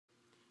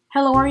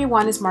Hello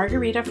everyone, it's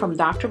Margarita from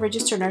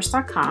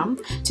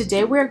drregisternurse.com.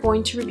 Today we are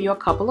going to review a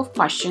couple of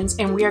questions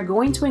and we are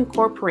going to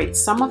incorporate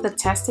some of the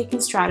test-taking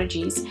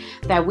strategies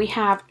that we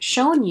have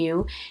shown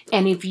you.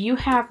 And if you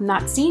have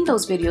not seen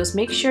those videos,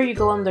 make sure you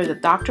go under the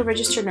Dr.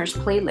 Registered Nurse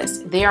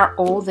playlist. They are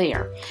all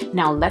there.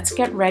 Now let's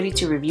get ready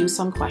to review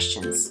some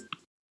questions.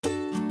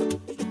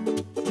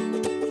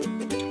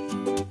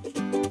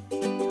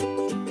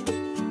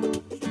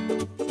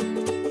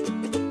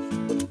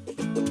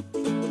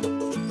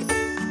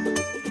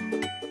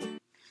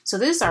 So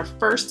this is our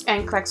first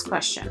Nclex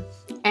question.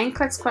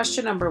 Nclex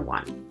question number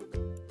 1.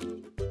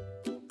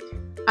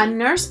 A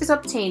nurse is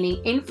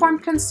obtaining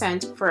informed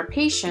consent for a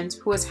patient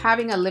who is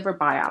having a liver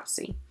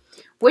biopsy.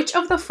 Which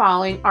of the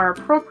following are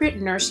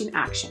appropriate nursing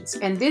actions?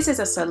 And this is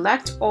a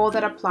select all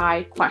that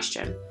apply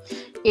question.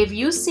 If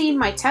you've seen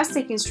my test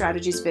taking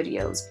strategies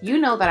videos, you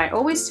know that I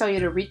always tell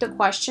you to read the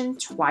question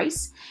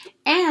twice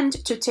and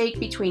to take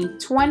between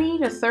 20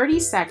 to 30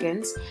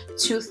 seconds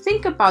to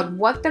think about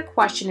what the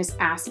question is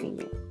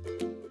asking you.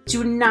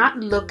 Do not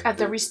look at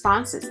the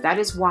responses. That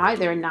is why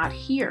they're not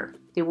here.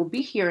 They will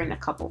be here in a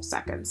couple of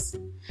seconds.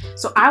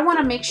 So I want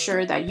to make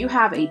sure that you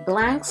have a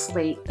blank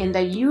slate and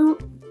that you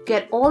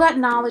get all that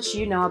knowledge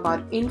you know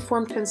about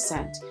informed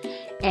consent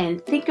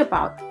and think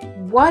about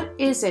what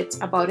is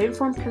it about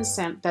informed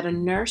consent that a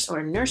nurse or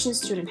a nursing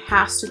student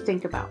has to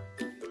think about.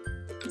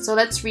 So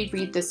let's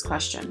reread this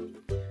question.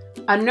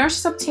 A nurse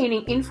is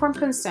obtaining informed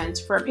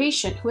consent for a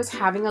patient who is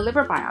having a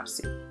liver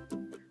biopsy.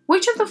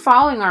 Which of the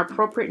following are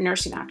appropriate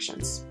nursing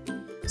actions?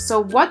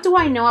 So what do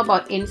I know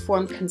about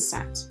informed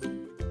consent?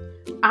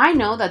 I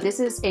know that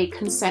this is a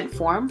consent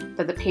form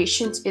that the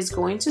patient is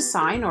going to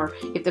sign, or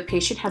if the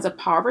patient has a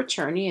power of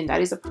attorney, and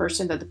that is a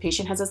person that the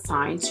patient has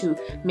assigned to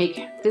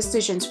make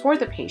decisions for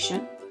the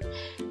patient,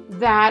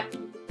 that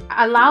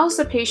allows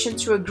the patient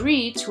to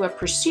agree to a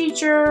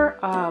procedure,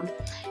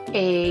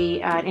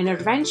 an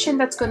intervention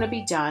that's going to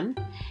be done.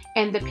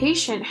 And the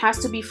patient has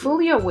to be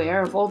fully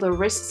aware of all the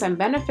risks and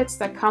benefits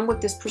that come with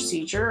this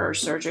procedure or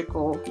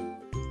surgical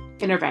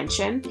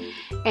intervention.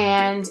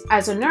 And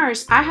as a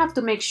nurse, I have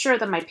to make sure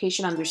that my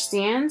patient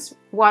understands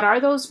what are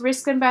those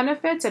risks and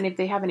benefits, and if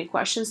they have any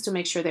questions, to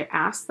make sure they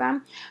ask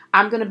them.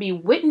 I'm going to be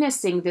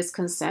witnessing this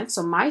consent,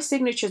 so my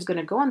signature is going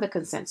to go on the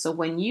consent. So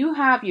when you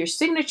have your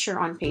signature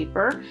on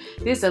paper,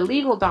 this is a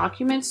legal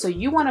document, so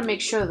you want to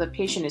make sure that the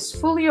patient is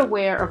fully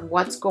aware of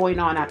what's going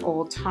on at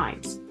all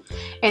times.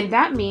 And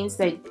that means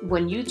that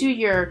when you do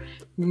your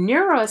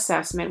neuro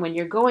assessment, when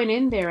you're going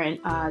in there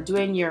and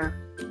doing your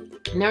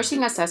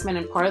nursing assessment,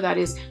 and part of that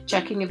is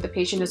checking if the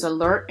patient is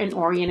alert and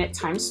oriented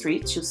times 3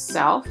 to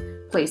self,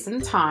 place,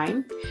 and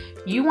time,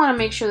 you want to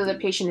make sure that the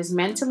patient is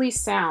mentally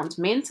sound,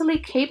 mentally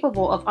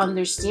capable of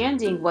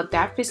understanding what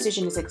that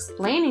physician is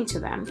explaining to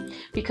them,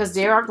 because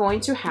they are going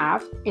to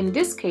have, in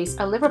this case,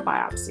 a liver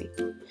biopsy.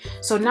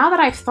 So now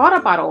that I've thought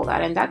about all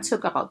that, and that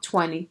took about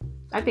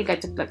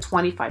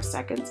 25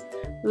 seconds,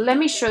 let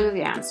me show you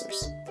the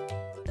answers.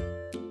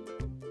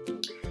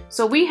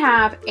 So we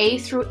have A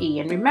through E,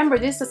 and remember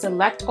this is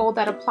select all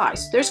that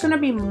applies. So there's going to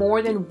be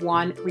more than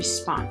one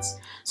response.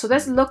 So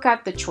let's look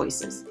at the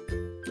choices.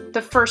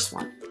 The first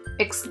one,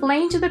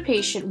 explain to the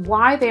patient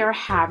why they are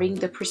having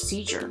the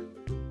procedure.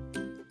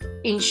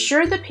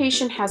 Ensure the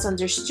patient has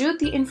understood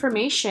the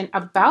information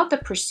about the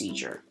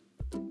procedure.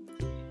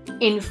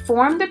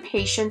 Inform the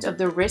patient of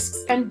the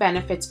risks and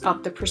benefits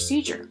of the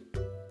procedure.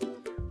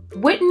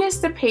 Witness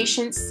the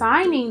patient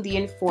signing the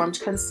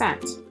informed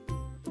consent.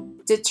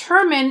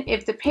 Determine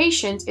if the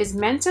patient is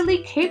mentally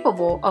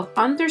capable of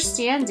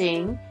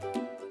understanding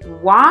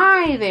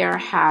why they are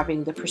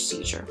having the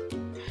procedure.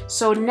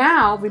 So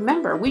now,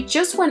 remember, we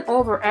just went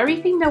over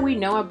everything that we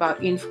know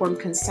about informed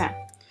consent.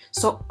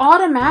 So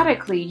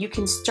automatically, you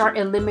can start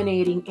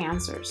eliminating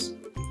answers.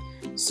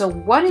 So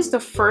what is the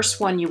first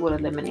one you will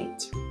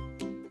eliminate?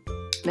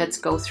 Let's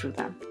go through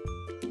them.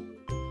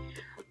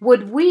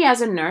 Would we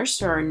as a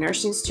nurse or a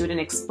nursing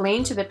student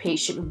explain to the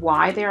patient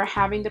why they are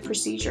having the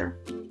procedure?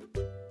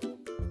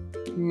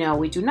 No,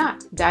 we do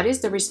not. That is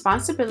the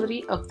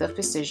responsibility of the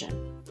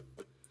physician.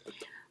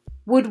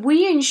 Would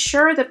we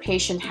ensure the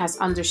patient has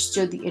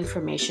understood the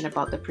information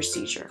about the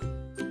procedure?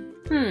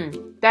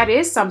 That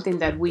is something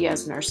that we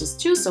as nurses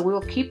do, so we will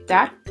keep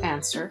that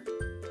answer.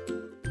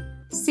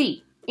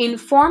 C,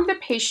 inform the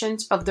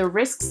patient of the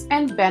risks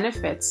and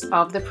benefits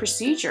of the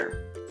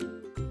procedure.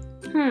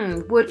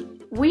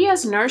 Would we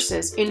as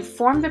nurses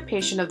inform the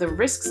patient of the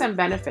risks and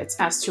benefits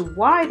as to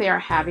why they are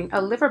having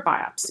a liver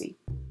biopsy?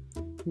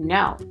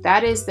 No,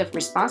 that is the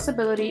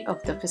responsibility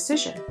of the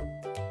physician.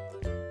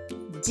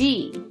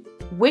 D,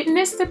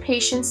 witness the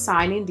patient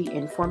signing the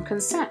informed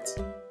consent.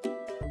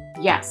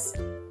 Yes,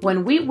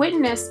 when we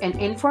witness an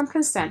informed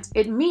consent,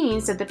 it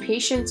means that the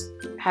patient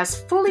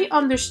has fully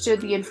understood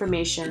the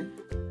information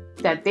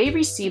that they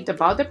received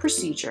about the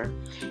procedure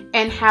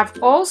and have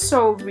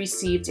also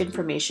received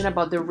information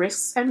about the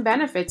risks and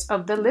benefits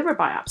of the liver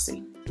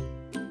biopsy.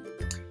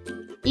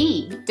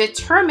 E,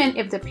 determine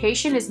if the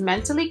patient is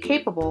mentally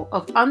capable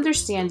of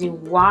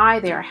understanding why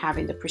they are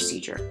having the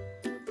procedure.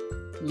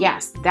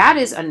 Yes, that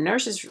is a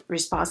nurse's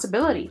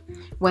responsibility.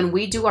 When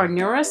we do our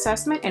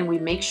neuroassessment and we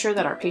make sure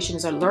that our patient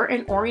is alert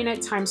and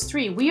oriented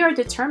 ×3, we are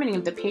determining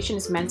if the patient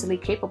is mentally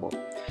capable.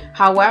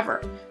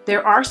 However,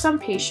 there are some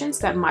patients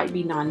that might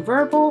be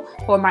nonverbal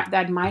or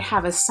that might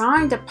have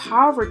assigned a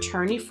power of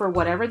attorney for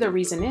whatever the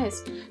reason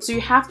is. So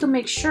you have to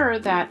make sure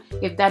that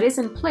if that is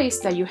in place,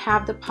 that you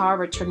have the power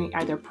of attorney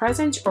either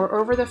present or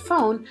over the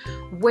phone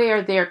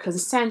where their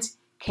consent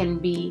can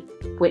be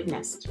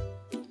witnessed.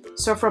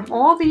 So from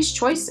all these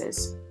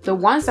choices, the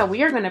ones that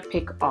we are going to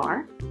pick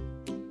are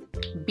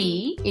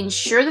B,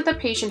 ensure that the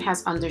patient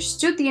has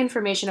understood the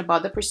information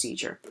about the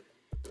procedure.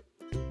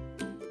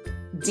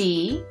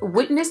 D,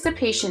 witness the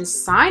patient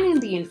signing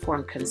the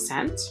informed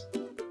consent.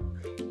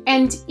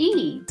 And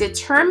E,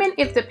 determine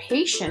if the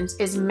patient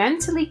is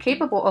mentally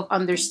capable of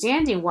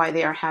understanding why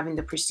they are having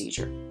the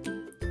procedure.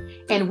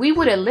 And we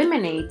would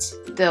eliminate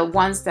the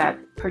ones that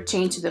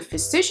pertain to the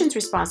physician's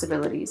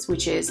responsibilities,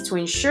 which is to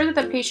ensure that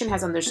the patient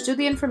has understood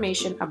the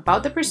information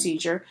about the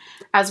procedure,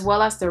 as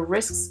well as the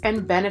risks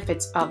and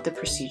benefits of the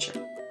procedure.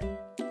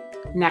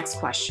 Next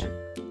question.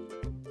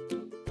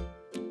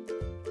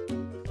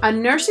 A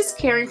nurse is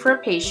caring for a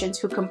patient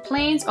who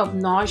complains of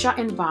nausea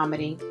and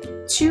vomiting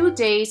 2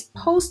 days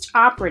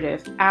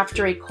post-operative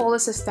after a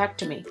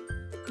cholecystectomy.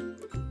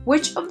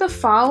 Which of the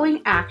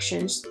following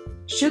actions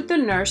should the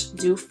nurse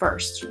do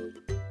first?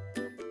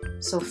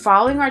 So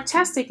following our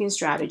test-taking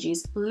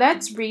strategies,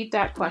 let's read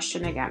that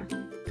question again.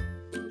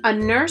 A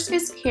nurse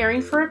is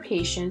caring for a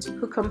patient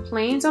who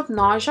complains of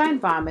nausea and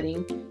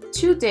vomiting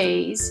 2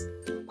 days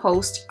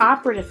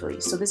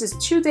post-operatively. So this is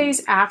 2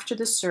 days after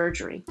the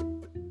surgery.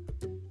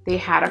 They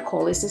had a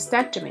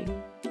cholecystectomy.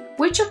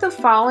 Which of the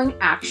following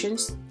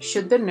actions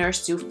should the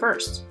nurse do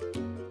first?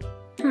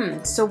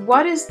 So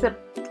what is the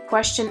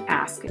question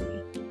asking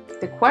me?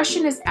 The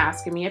question is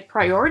asking me a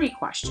priority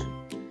question.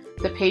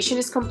 The patient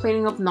is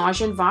complaining of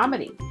nausea and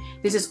vomiting.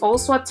 This is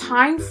also a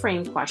time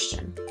frame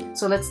question.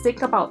 So let's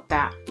think about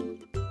that.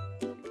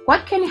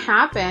 What can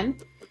happen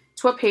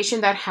to a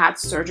patient that had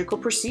surgical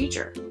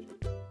procedure?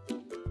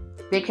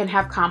 They can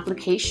have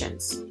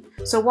complications.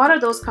 So what are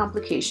those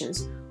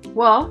complications?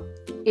 Well,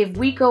 if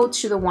we go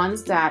to the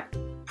ones that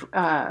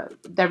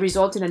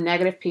result in a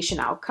negative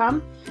patient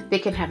outcome, they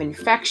can have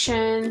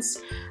infections.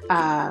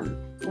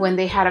 When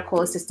they had a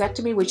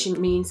cholecystectomy, which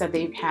means that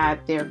they've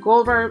had their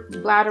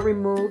gallbladder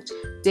removed,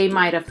 they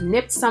might have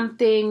nipped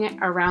something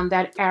around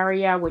that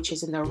area, which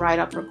is in the right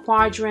upper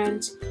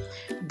quadrant.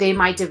 They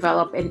might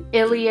develop an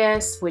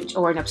ileus,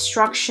 or an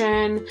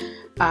obstruction,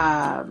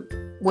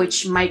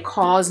 which might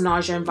cause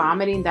nausea and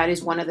vomiting. That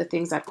is one of the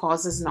things that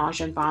causes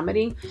nausea and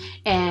vomiting.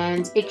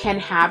 And it can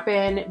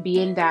happen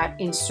being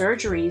that in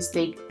surgeries,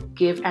 they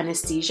give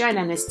anesthesia, and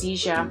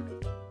anesthesia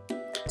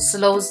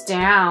slows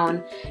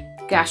down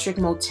gastric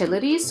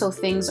motility, so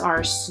things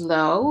are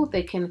slow.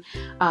 They can,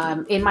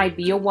 it might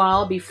be a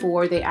while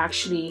before they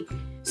actually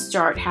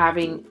start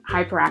having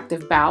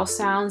hyperactive bowel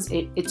sounds.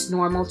 It's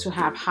normal to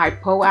have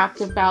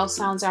hypoactive bowel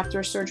sounds after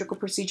a surgical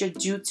procedure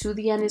due to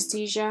the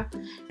anesthesia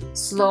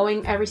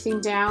slowing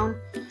everything down.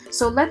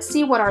 So let's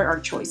see what are our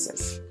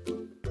choices.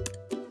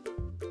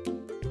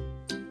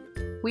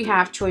 We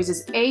have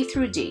choices A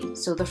through D.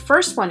 So the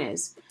first one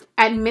is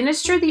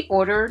administer the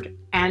ordered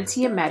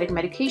antiemetic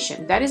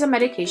medication. That is a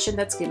medication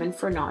that's given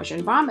for nausea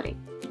and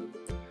vomiting.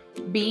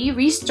 B,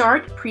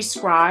 restart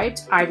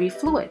prescribed IV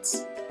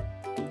fluids.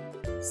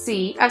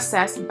 C,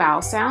 assess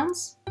bowel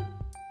sounds.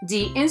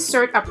 D,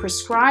 insert a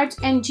prescribed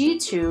NG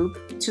tube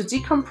to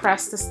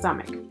decompress the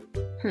stomach.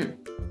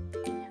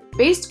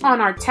 Based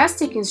on our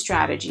test-taking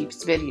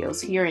strategies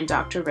videos here in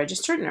Dr.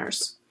 Registered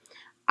Nurse,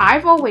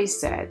 I've always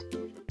said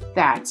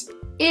that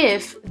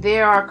if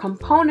there are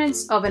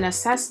components of an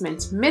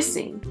assessment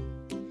missing,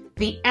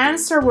 the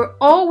answer will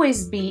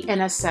always be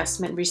an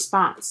assessment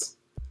response.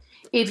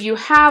 If you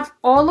have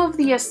all of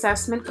the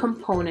assessment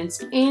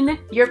components in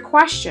your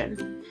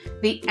question,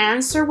 the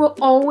answer will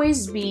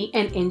always be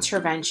an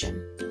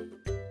intervention.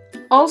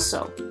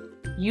 Also,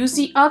 use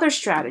the other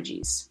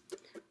strategies.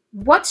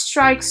 What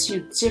strikes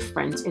you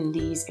different in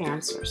these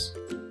answers?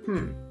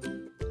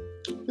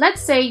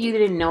 Let's say you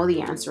didn't know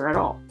the answer at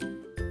all.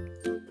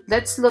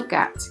 Let's look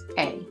at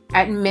A,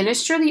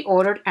 administer the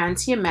ordered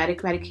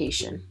antiemetic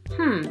medication.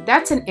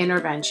 That's an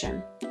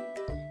intervention.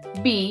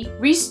 B,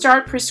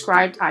 restart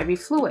prescribed IV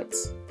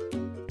fluids.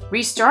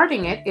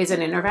 Restarting it is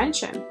an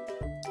intervention.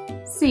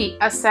 C,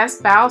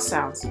 assess bowel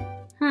sounds.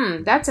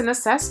 That's an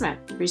assessment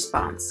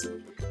response.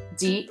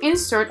 D,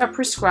 insert a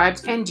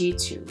prescribed NG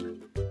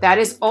tube. That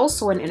is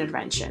also an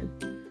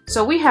intervention.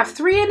 So we have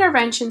 3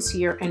 interventions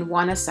here and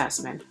 1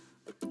 assessment.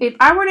 If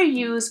I were to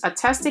use a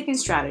test-taking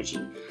strategy,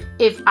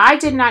 if I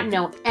did not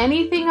know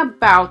anything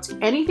about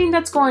anything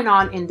that's going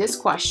on in this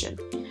question,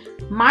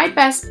 my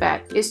best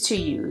bet is to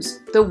use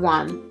the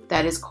one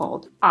that is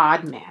called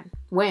odd man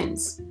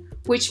wins,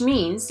 which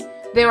means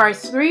there are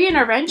 3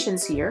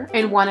 interventions here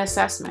and 1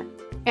 assessment.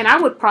 And I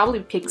would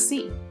probably pick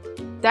C.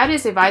 That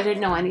is if I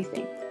didn't know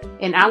anything.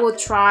 And I would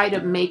try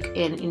to make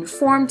an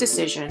informed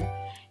decision.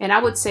 And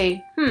I would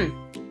say,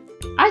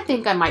 I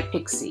think I might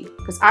pick C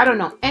because I don't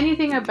know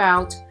anything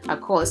about a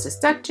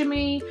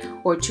cholecystectomy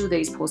or 2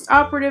 days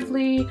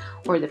post-operatively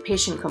or the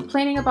patient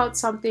complaining about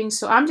something.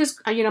 So I'm just,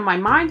 my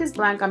mind is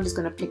blank. I'm just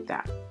going to pick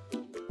that.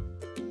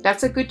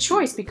 That's a good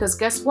choice because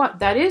guess what?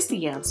 That is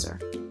the answer.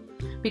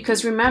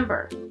 Because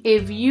remember,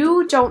 if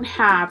you don't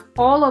have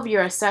all of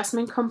your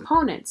assessment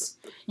components,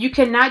 you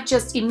cannot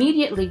just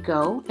immediately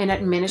go and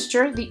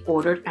administer the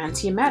ordered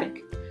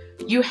antiemetic.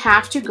 You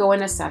have to go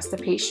and assess the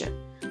patient.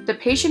 The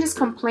patient is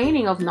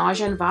complaining of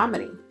nausea and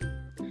vomiting.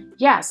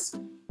 Yes,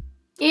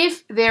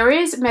 if there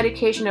is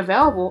medication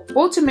available,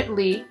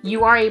 ultimately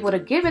you are able to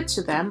give it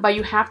to them, but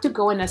you have to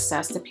go and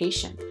assess the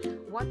patient.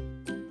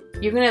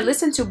 You're going to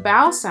listen to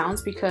bowel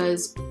sounds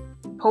because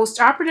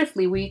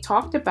post-operatively we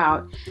talked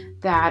about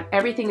that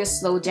everything is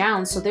slowed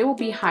down, so they will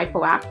be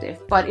hypoactive.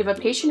 But if a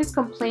patient is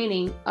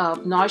complaining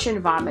of nausea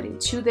and vomiting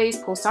 2 days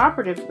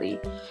post-operatively,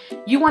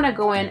 you want to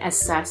go and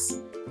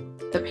assess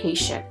the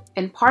patient.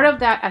 And part of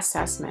that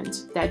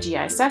assessment, that GI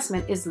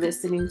assessment, is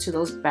listening to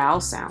those bowel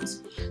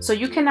sounds. So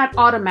you cannot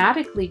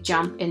automatically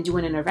jump and do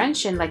an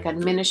intervention like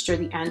administer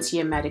the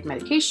antiemetic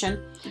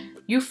medication.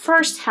 You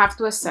first have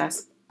to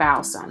assess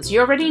bowel sounds.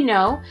 You already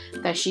know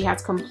that she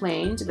has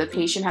complained, the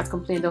patient has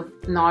complained of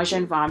nausea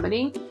and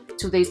vomiting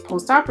 2 days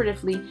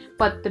post-operatively,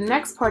 but the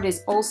next part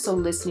is also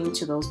listening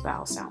to those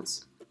bowel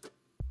sounds.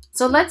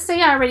 So let's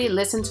say I already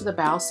listened to the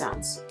bowel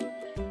sounds.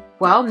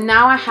 Well,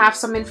 now I have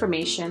some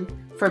information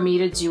for me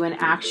to do an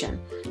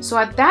action. So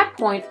at that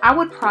point, I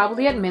would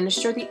probably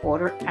administer the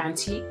ordered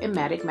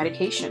antiemetic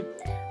medication.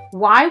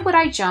 Why would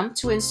I jump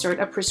to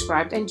insert a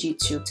prescribed NG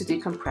tube to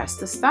decompress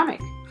the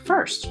stomach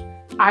first?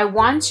 I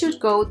want to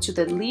go to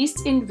the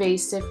least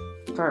invasive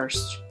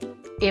first,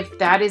 if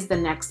that is the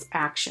next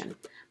action.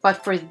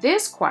 But for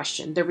this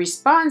question, the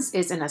response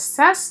is an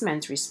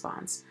assessment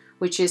response,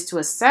 which is to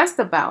assess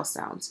the bowel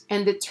sounds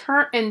and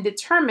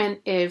determine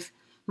if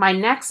my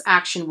next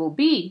action will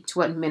be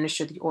to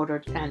administer the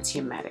ordered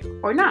antiemetic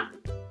or not.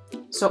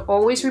 So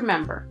always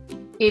remember,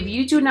 if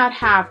you do not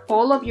have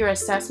all of your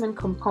assessment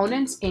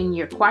components in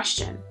your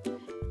question,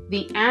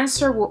 the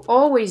answer will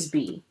always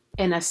be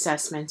an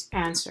assessment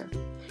answer.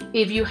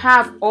 If you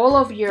have all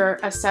of your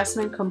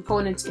assessment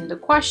components in the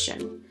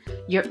question,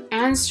 your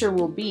answer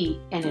will be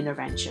an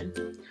intervention.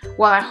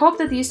 Well, I hope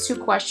that these 2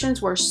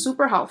 questions were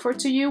super helpful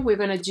to you. We're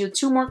going to do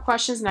 2 more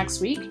questions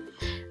next week.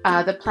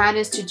 The plan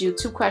is to do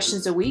 2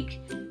 questions a week.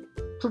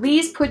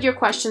 Please put your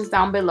questions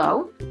down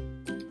below.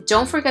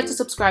 Don't forget to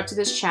subscribe to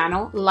this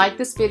channel, like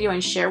this video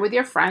and share with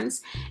your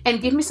friends,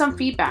 and give me some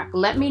feedback.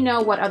 Let me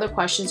know what other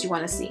questions you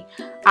want to see.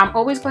 I'm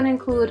always going to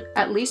include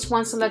at least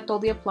one select all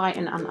the apply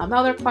and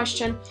another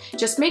question.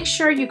 Just make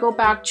sure you go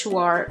back to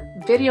our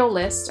video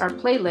list, our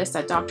playlist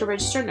at Dr.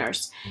 Registered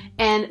Nurse,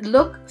 and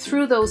look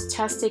through those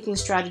test-taking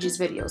strategies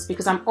videos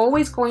because I'm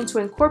always going to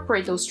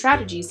incorporate those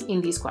strategies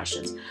in these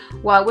questions.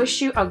 Well, I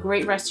wish you a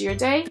great rest of your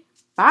day.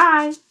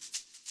 Bye!